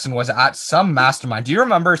in person, was at some mastermind. Do you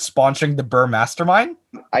remember sponsoring the Burr Mastermind?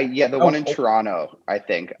 The one in Toronto, I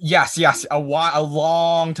think. Yes, a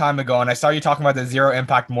long time ago, and I saw you talking about the zero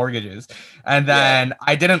impact mortgages, and then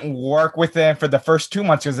I didn't work with him for the first 2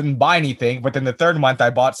 months because I didn't buy anything, but then the third month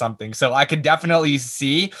I bought something. So I could definitely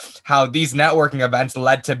see how these networking events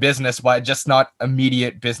led to business, but just not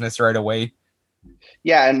immediate business right away.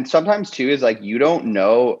 Yeah. And sometimes too is like, you don't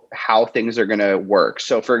know how things are going to work.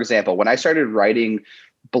 So for example, when I started writing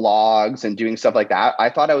blogs and doing stuff like that, I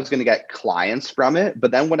thought I was going to get clients from it. But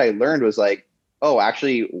then what I learned was like, oh,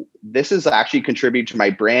 actually, this is actually contributing to my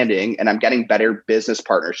branding and I'm getting better business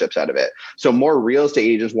partnerships out of it. So more real estate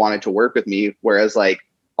agents wanted to work with me. Whereas like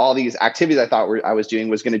all these activities I thought I was doing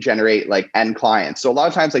was going to generate like end clients. So a lot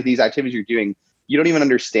of times like these activities you're doing, you don't even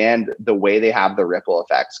understand the way they have the ripple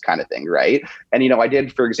effects kind of thing, right? And, I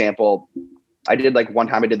did, for example, like one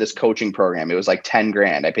time I did this coaching program. It was like 10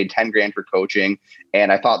 grand. I paid 10 grand for coaching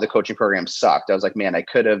and I thought the coaching program sucked. I was like, man, I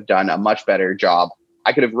could have done a much better job.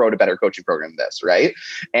 I could have wrote a better coaching program than this, right?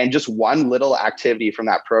 And just one little activity from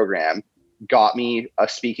that program got me a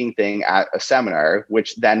speaking thing at a seminar,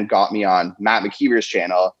 which then got me on Matt McKeever's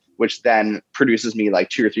channel, which then produces me like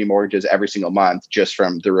 2 or 3 mortgages every single month just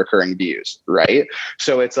from the recurring views, right?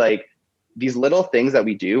 So it's like these little things that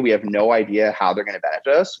we do, we have no idea how they're going to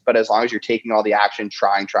benefit us. But as long as you're taking all the action,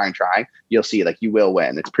 trying, you'll see like you will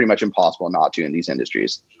win. It's pretty much impossible not to in these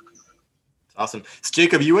industries. Awesome. So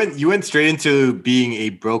Jacob, you went straight into being a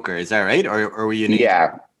broker, is that right? Or were you?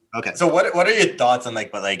 Yeah. Okay. So what are your thoughts on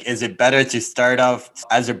is it better to start off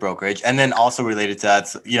as a brokerage? And then also related to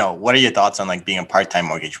that, what are your thoughts on being a part-time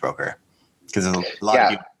mortgage broker? Because there's a lot of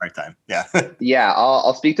people part-time. Yeah. Yeah.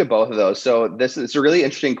 I'll speak to both of those. So it's a really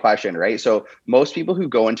interesting question, right? So most people who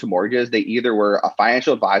go into mortgages, they either were a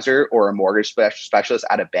financial advisor or a mortgage specialist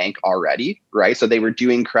at a bank already, right? So they were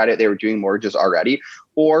doing credit, they were doing mortgages already.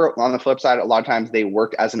 Or on the flip side, a lot of times they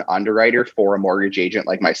worked as an underwriter for a mortgage agent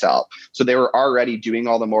like myself. So they were already doing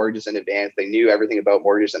all the mortgages in advance. They knew everything about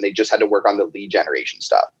mortgages and they just had to work on the lead generation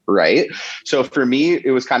stuff, right? So for me,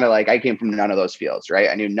 it was kind of like I came from none of those fields, right?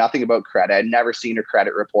 I knew nothing about credit. I'd never seen a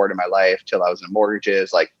credit report in my life till I was in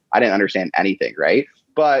mortgages. Like I didn't understand anything, right?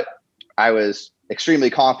 But I was extremely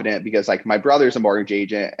confident because like my brother's a mortgage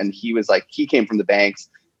agent and he came from the banks.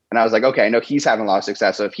 And I was like, okay, I know he's having a lot of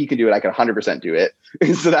success. So if he can do it, I can 100% do it.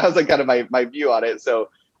 So that was like kind of my view on it. So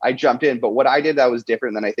I jumped in. But what I did that was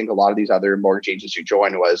different than I think a lot of these other mortgage agents who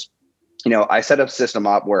joined was, I set a system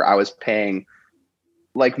up where I was paying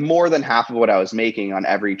like more than half of what I was making on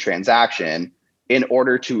every transaction in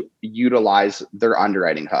order to utilize their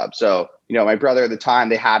underwriting hub. So, my brother at the time,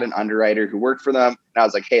 they had an underwriter who worked for them. And I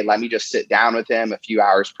was like, hey, let me just sit down with him a few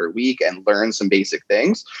hours per week and learn some basic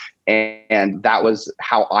things. And that was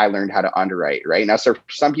how I learned how to underwrite, right? Now, so for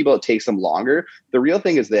some people, it takes them longer. The real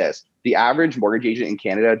thing is this: the average mortgage agent in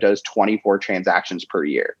Canada does 24 transactions per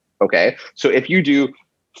year. Okay. So if you do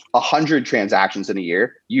 100 transactions in a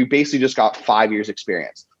year, you basically just got 5 years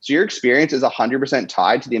experience. So your experience is 100%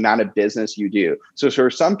 tied to the amount of business you do. So for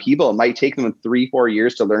some people, it might take them 3-4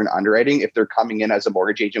 years to learn underwriting if they're coming in as a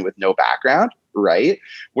mortgage agent with no background, right?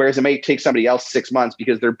 Whereas it might take somebody else 6 months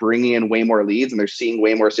because they're bringing in way more leads and they're seeing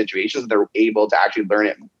way more situations. And they're able to actually learn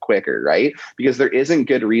it quicker, right? Because there isn't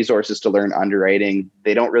good resources to learn underwriting.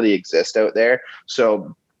 They don't really exist out there.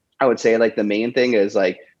 So I would say the main thing is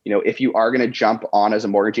if you are going to jump on as a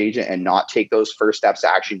mortgage agent and not take those first steps to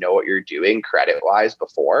actually know what you're doing credit wise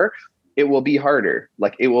before, it will be harder.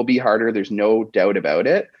 It will be harder. There's no doubt about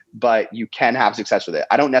it, but you can have success with it.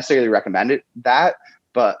 I don't necessarily recommend that,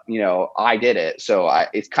 but I did it. So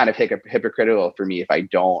it's kind of hypocritical for me if I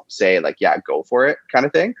don't say yeah, go for it kind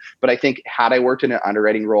of thing. But I think had I worked in an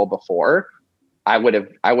underwriting role before, I would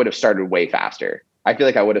have started way faster. I feel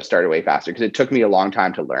like I would have started way faster because it took me a long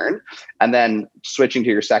time to learn. And then switching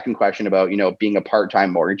to your second question about, being a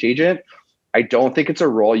part-time mortgage agent, I don't think it's a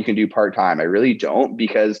role you can do part-time. I really don't,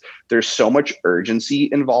 because there's so much urgency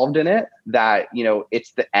involved in it that,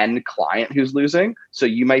 it's the end client who's losing. So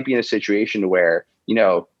you might be in a situation where,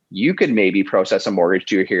 you could maybe process a mortgage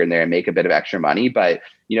due here and there and make a bit of extra money. But,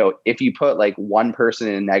 if you put one person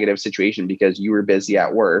in a negative situation because you were busy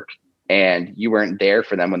at work and you weren't there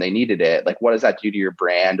for them when they needed it, what does that do to your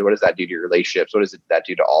brand? What does that do to your relationships? What does that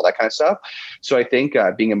do to all that kind of stuff? So I think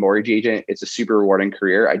being a mortgage agent, it's a super rewarding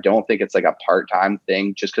career. I don't think it's a part-time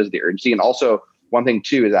thing just because of the urgency. And also one thing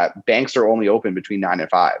too, is that banks are only open between 9 and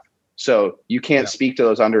 5. So you can't speak to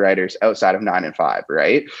those underwriters outside of 9 and 5,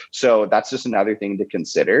 right? So that's just another thing to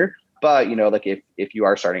consider. But, if you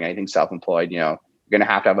are starting anything self-employed, you're going to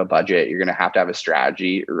have a budget. You're going to have a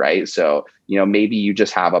strategy, right? So, maybe you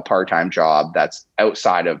just have a part-time job that's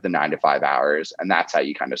outside of the 9 to 5 hours, and that's how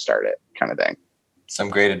you kind of start it, kind of thing. Some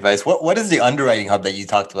great advice. What is the underwriting hub that you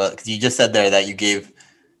talked about? Because you just said there that you gave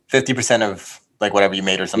 50% of whatever you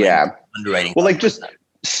made or something. Yeah. Underwriting. Well, just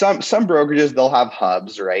some brokerages, they'll have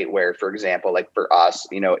hubs, right? Where, for example, for us,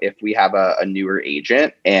 if we have a newer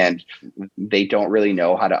agent and they don't really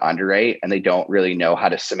know how to underwrite and they don't really know how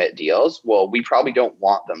to submit deals, well, we probably don't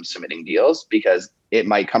want them submitting deals because it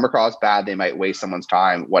might come across bad. They might waste someone's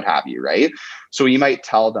time, what have you, right? So you might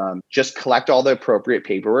tell them, just collect all the appropriate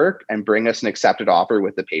paperwork and bring us an accepted offer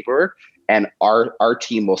with the paperwork, and our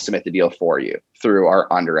team will submit the deal for you through our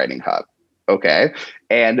underwriting hub. Okay.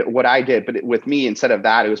 And what I did, but with me, instead of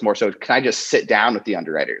that, it was more so, can I just sit down with the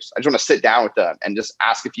underwriters? I just want to sit down with them and just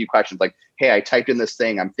ask a few questions like, hey, I typed in this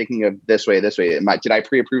thing. I'm thinking of this way. Did I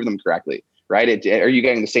pre-approve them correctly? Right. Are you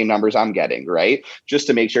getting the same numbers I'm getting? Right. Just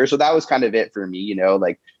to make sure. So that was kind of it for me,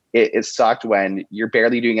 it sucked when you're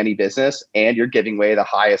barely doing any business and you're giving away the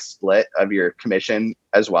highest split of your commission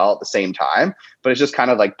as well at the same time. But it's just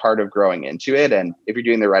kind of part of growing into it. And if you're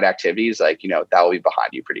doing the right activities, that will be behind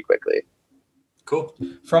you pretty quickly. Cool.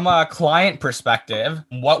 From a client perspective,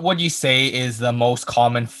 what would you say is the most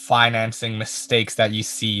common financing mistakes that you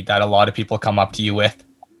see that a lot of people come up to you with?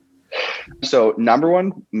 So number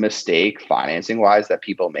one mistake financing wise that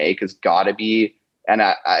people make has got to be, and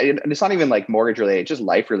it's not even mortgage related, it's just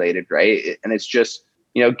life related, right? And it's just,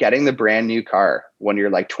 getting the brand new car when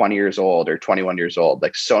you're 20 years old or 21 years old.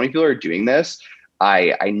 So many people are doing this.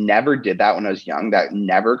 I never did that when I was young. That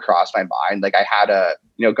never crossed my mind. I had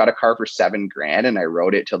got a car for $7,000 and I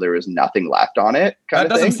rode it till there was nothing left on it. That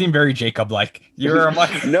doesn't seem very Jacob-like. You're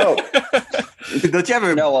like, no. Don't you have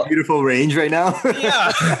a beautiful range right now?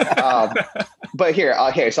 Yeah. But here,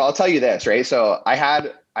 okay. So I'll tell you this, right? So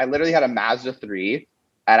I literally had a Mazda 3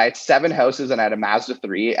 and I had 7 houses and I had a Mazda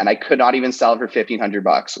 3 and I could not even sell it for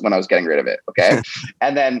 $1,500 when I was getting rid of it. Okay.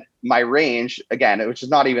 And then my range, again, which is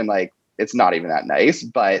not even it's not even that nice,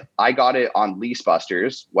 but I got it on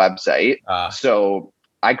LeaseBusters website. So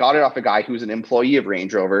I got it off a guy who's an employee of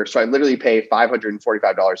Range Rover. So I literally pay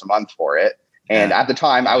 $545 a month for it. And at the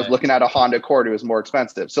time I was looking at a Honda Accord, it was more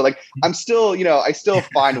expensive. So I'm still, I still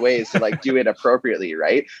find ways to do it appropriately.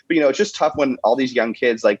 Right. But, it's just tough when all these young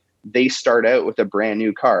kids, they start out with a brand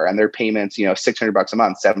new car and their payments, $600 a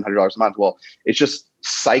month, $700 a month. Well, it's just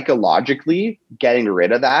psychologically getting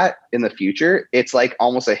rid of that in the future. It's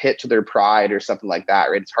almost a hit to their pride or something like that,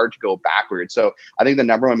 right? It's hard to go backwards. So I think the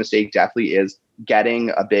number one mistake definitely is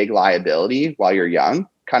getting a big liability while you're young,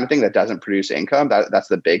 kind of thing that doesn't produce income. That's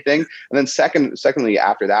the big thing. And then secondly,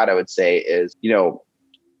 after that, I would say is,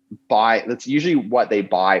 that's usually what they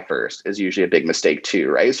buy first is usually a big mistake too,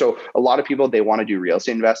 right? So a lot of people, they want to do real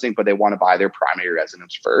estate investing, but they want to buy their primary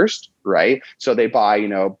residence first, right? So they buy,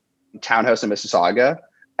 townhouse in Mississauga,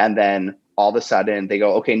 and then all of a sudden they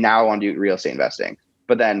go, okay, now I want to do real estate investing,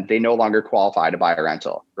 but then they no longer qualify to buy a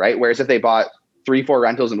rental, right? Whereas if they bought 3-4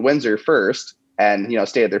 rentals in Windsor first and,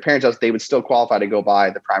 stay at their parents' house, they would still qualify to go buy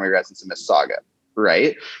the primary residence in Mississauga.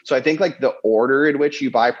 Right. So I think like the order in which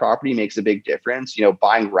you buy property makes a big difference.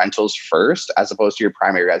 Buying rentals first as opposed to your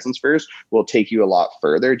primary residence first will take you a lot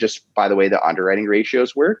further just by the way the underwriting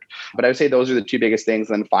ratios work. But I would say those are the two biggest things.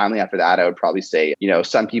 And then finally, after that, I would probably say,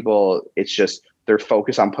 some people, it's just they're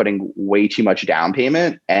focused on putting way too much down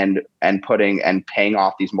payment and paying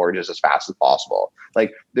off these mortgages as fast as possible.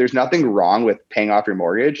 Like there's nothing wrong with paying off your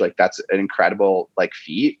mortgage. Like that's an incredible like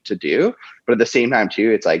feat to do. But at the same time,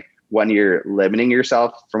 too, it's like, when you're limiting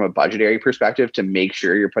yourself from a budgetary perspective to make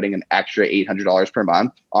sure you're putting an extra $800 per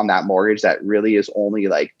month on that mortgage that really is only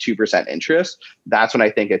like 2% interest, that's when I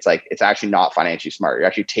think it's actually not financially smart. You're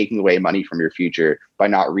actually taking away money from your future by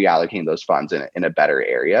not reallocating those funds in a better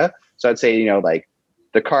area. So I'd say, like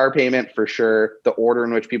the car payment for sure, the order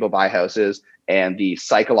in which people buy houses, and the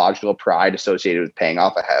psychological pride associated with paying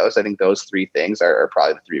off a house. I think those three things are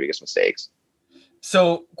probably the three biggest mistakes.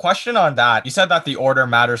 So question on that. You said that the order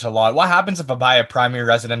matters a lot. What happens if I buy a primary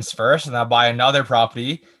residence first and I buy another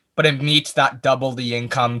property, but it meets that double the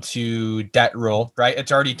income to debt rule, right?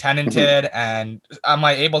 It's already tenanted and am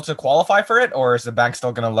I able to qualify for it, or is the bank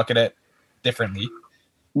still going to look at it differently?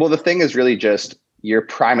 Well, the thing is really just your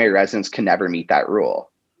primary residence can never meet that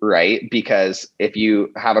rule, right? Because if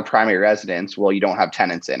you have a primary residence, well, you don't have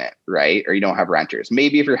tenants in it, right? Or you don't have renters.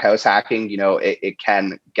 Maybe if you're house hacking, it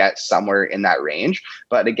can get somewhere in that range.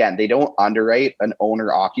 But again, they don't underwrite an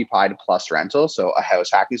owner occupied plus rental. So a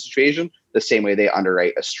house hacking situation, the same way they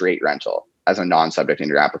underwrite a straight rental as a non-subject in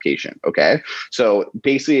your application. Okay. So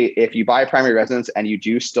basically, if you buy a primary residence and you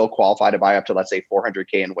do still qualify to buy up to, let's say,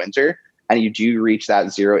 $400K in Windsor, and you do reach that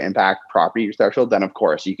zero impact property threshold, then of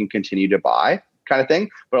course you can continue to buy, kind of thing.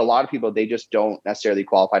 But a lot of people, they just don't necessarily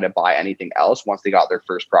qualify to buy anything else once they got their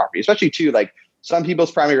first property, especially too, like some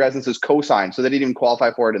people's primary residence is co-signed, so they didn't even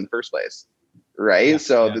qualify for it in the first place. Right.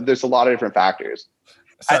 There's a lot of different factors.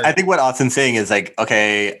 I think what Austin's saying is like,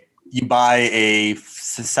 okay, you buy a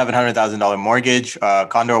 $700,000 mortgage,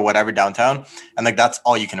 condo or whatever downtown, and like that's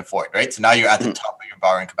all you can afford, right? So now you're at the top of your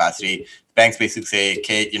borrowing capacity. Banks basically say,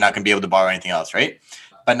 okay, you're not going to be able to borrow anything else, right?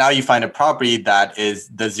 But now you find a property that is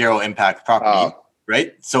the zero impact property,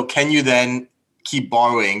 right? So can you then keep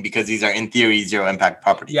borrowing because these are in theory zero impact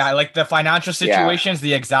properties? Yeah, like the financial situation is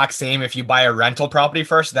the exact same if you buy a rental property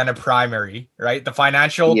first, then a primary, right? The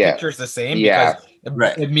financial picture is the same because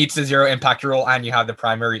it meets the zero impact rule and you have the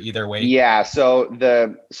primary either way. Yeah. So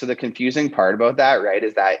the confusing part about that, right,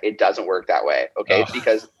 is that it doesn't work that way. Okay.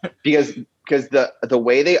 Because the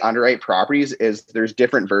way they underwrite properties is there's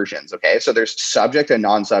different versions. Okay. So there's subject and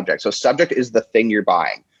non-subject. So subject is the thing you're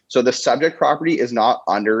buying. So the subject property is not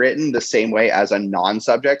underwritten the same way as a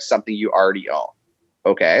non-subject, something you already own.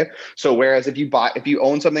 Okay. So whereas if you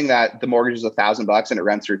own something that the mortgage is $1,000 and it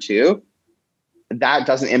rents for $2,000, that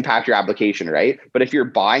doesn't impact your application, right? But if you're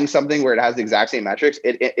buying something where it has the exact same metrics,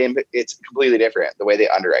 it's completely different the way they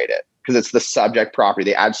underwrite it because it's the subject property.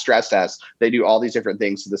 They add stress tests. They do all these different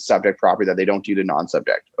things to the subject property that they don't do to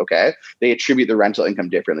non-subject. Okay, they attribute the rental income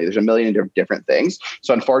differently. There's a million different things.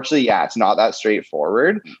 So unfortunately, it's not that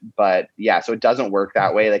straightforward. But so it doesn't work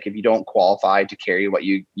that way. Like if you don't qualify to carry what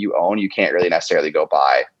you own, you can't really necessarily go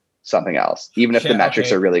buy something else, even if the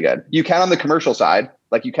metrics are really good. You can on the commercial side,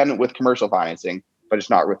 like you can with commercial financing, but it's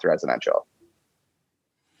not with residential.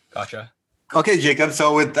 Gotcha. Okay, Jacob.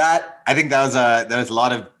 So with that, I think there was a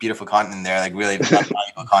lot of beautiful content in there, like really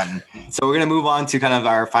valuable content. So we're going to move on to kind of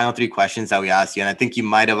our final 3 questions that we asked you. And I think you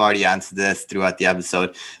might have already answered this throughout the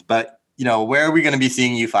episode, but where are we going to be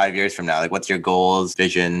seeing you 5 years from now? Like what's your goals,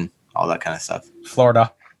 vision, all that kind of stuff?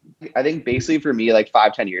 Florida. I think basically for me, like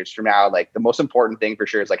 5-10 years from now, like the most important thing for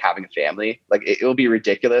sure is like having a family. Like it'll be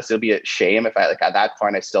ridiculous. It'll be a shame if at that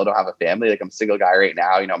point I still don't have a family. Like I'm a single guy right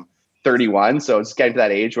now, I'm 31. So it's getting to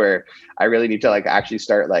that age where I really need to like actually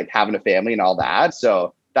start like having a family and all that.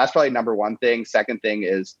 So that's probably number one thing. Second thing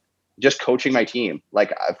is just coaching my team.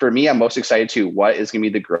 Like for me, I'm most excited to what is going to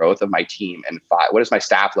be the growth of my team and what does my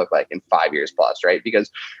staff look like in 5 years plus, right?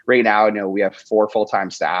 Because right now, we have 4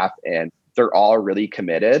 full-time staff and they're all really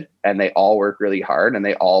committed and they all work really hard and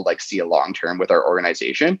they all like see a long term with our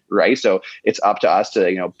organization, right? So it's up to us to,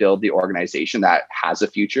 you know, build the organization that has a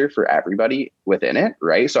future for everybody within it,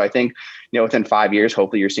 right? So I think, you know, within 5 years,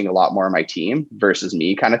 hopefully you're seeing a lot more of my team versus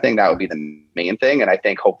me kind of thing. That would be the main thing. And I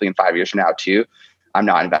think hopefully in 5 years from now too, I'm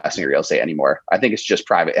not investing in real estate anymore. I think it's just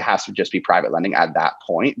private. It has to just be private lending at that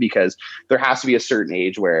point, because there has to be a certain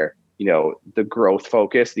age where, you know, the growth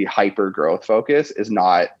focus, the hyper growth focus is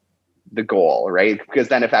not the goal, right? Because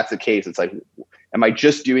then if that's the case, it's like, am I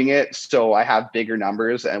just doing it so I have bigger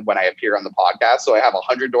numbers and when I appear on the podcast, so I have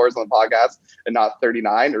 100 doors on the podcast and not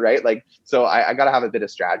 39, right? Like, so I got to have a bit of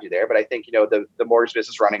strategy there. But I think, you know, the mortgage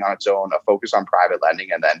business running on its own, a focus on private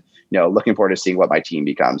lending, and then, you know, looking forward to seeing what my team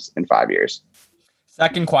becomes in 5 years.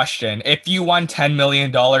 Second question. If you won $10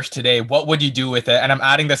 million today, what would you do with it? And I'm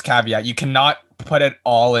adding this caveat. You cannot put it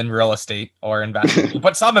all in real estate or investment. You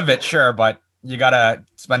put some of it, sure, but you got to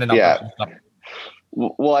spend enough. Yeah.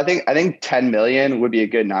 Well, I think 10 million would be a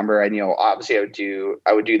good number. And, you know, obviously I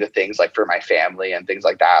would do the things like for my family and things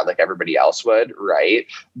like that, like everybody else would. Right.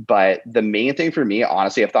 But the main thing for me,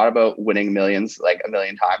 honestly, I've thought about winning millions like a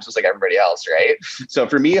million times, just like everybody else. Right. So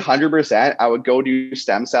for me, 100%, I would go do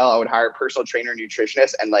stem cell. I would hire a personal trainer,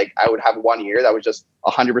 nutritionist, and like, I would have 1 year that was just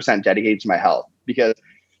 100% dedicated to my health, because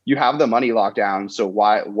you have the money locked down. So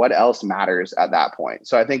what else matters at that point?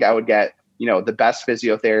 So I think I would get, you know, the best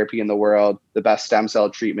physiotherapy in the world, the best stem cell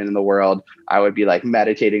treatment in the world. I would be like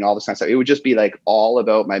meditating, all this kind of stuff. It would just be like all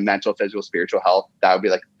about my mental, physical, spiritual health. That would be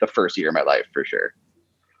like the first year of my life for sure.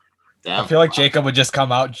 Damn. I feel like Jacob would just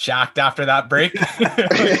come out jacked after that break.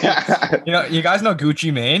 You know, you guys know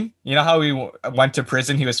Gucci Mane? You know how he went to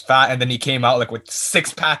prison, he was fat, and then he came out like with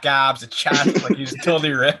 6-pack abs, a chest, like he was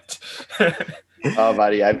totally ripped. Oh,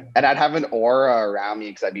 buddy. I'd have an aura around me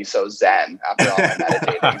because I'd be so zen after all my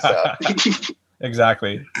meditating. So.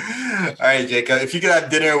 Exactly. All right, Jacob, if you could have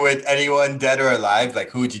dinner with anyone dead or alive, like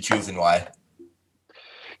who would you choose and why?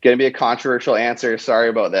 Going to be a controversial answer. Sorry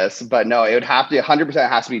about this, but no, it would have to 100%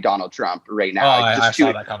 has to be Donald Trump right now. Oh, I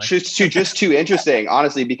saw that coming. Just too interesting,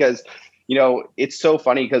 honestly, because, you know, it's so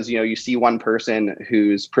funny because, you know, you see one person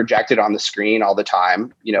who's projected on the screen all the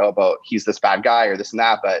time, you know, about he's this bad guy or this and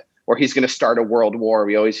that, or he's going to start a world war.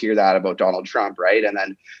 We always hear that about Donald Trump, right? And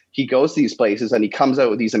then he goes to these places and he comes out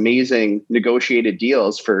with these amazing negotiated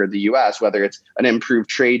deals for the US, whether it's an improved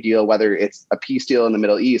trade deal, whether it's a peace deal in the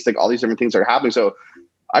Middle East, like all these different things are happening. So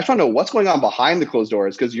I just want to know what's going on behind the closed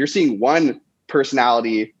doors, because you're seeing one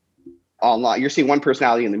personality online, you're seeing one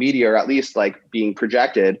personality in the media, or at least like being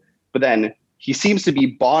projected, but then he seems to be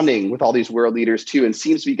bonding with all these world leaders too, and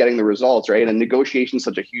seems to be getting the results, right? And negotiation is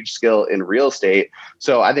such a huge skill in real estate.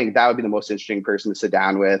 So I think that would be the most interesting person to sit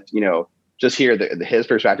down with, you know, just hear his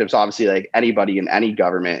perspectives. Obviously, like anybody in any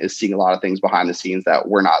government is seeing a lot of things behind the scenes that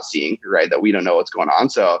we're not seeing, right? That we don't know what's going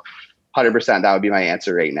on. So 100%, that would be my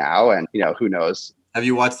answer right now. And, you know, who knows? Have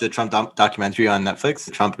you watched the Trump documentary on Netflix,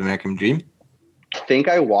 Trump American Dream? I think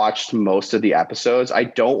I watched most of the episodes. I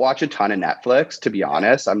don't watch a ton of Netflix, to be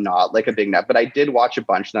honest. I'm not like a big but I did watch a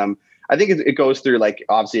bunch of them. I think it goes through like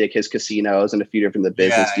obviously like his casinos and a few different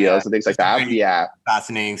business deals and things like that. Yeah.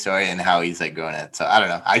 Fascinating story and how he's like growing it. So I don't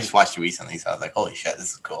know. I just watched it recently. So I was like, holy shit,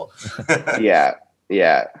 this is cool. Yeah.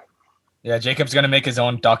 Jacob's going to make his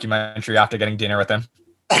own documentary after getting dinner with him.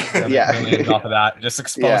 Yeah. Off of that, just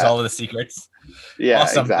expose all of the secrets. Yeah,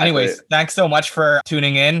 awesome. Exactly. Anyways, thanks so much for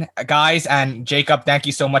tuning in, guys. And Jacob, thank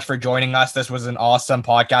you so much for joining us. This was an awesome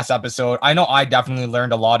podcast episode. I know I definitely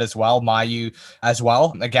learned a lot as well. Mayu as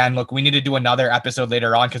well. Again, look, we need to do another episode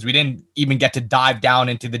later on because we didn't even get to dive down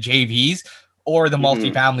into the JVs or the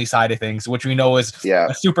multifamily side of things, which we know is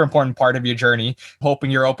a super important part of your journey.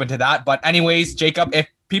 Hoping you're open to that. But anyways, Jacob, if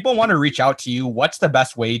people want to reach out to you, what's the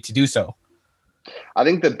best way to do so? I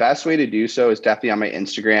think the best way to do so is definitely on my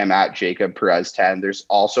Instagram at Jacob Perez 10. There's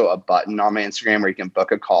also a button on my Instagram where you can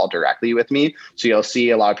book a call directly with me. So you'll see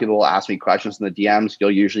a lot of people will ask me questions in the DMs. You'll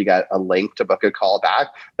usually get a link to book a call back.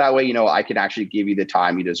 That way, you know, I can actually give you the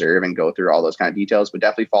time you deserve and go through all those kind of details. But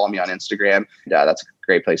definitely follow me on Instagram. Yeah, that's a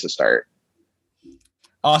great place to start.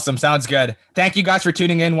 Awesome. Sounds good. Thank you guys for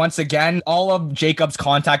tuning in once again. All of Jacob's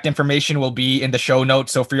contact information will be in the show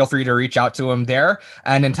notes, so feel free to reach out to him there.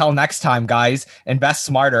 And until next time, guys, invest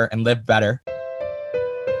smarter and live better.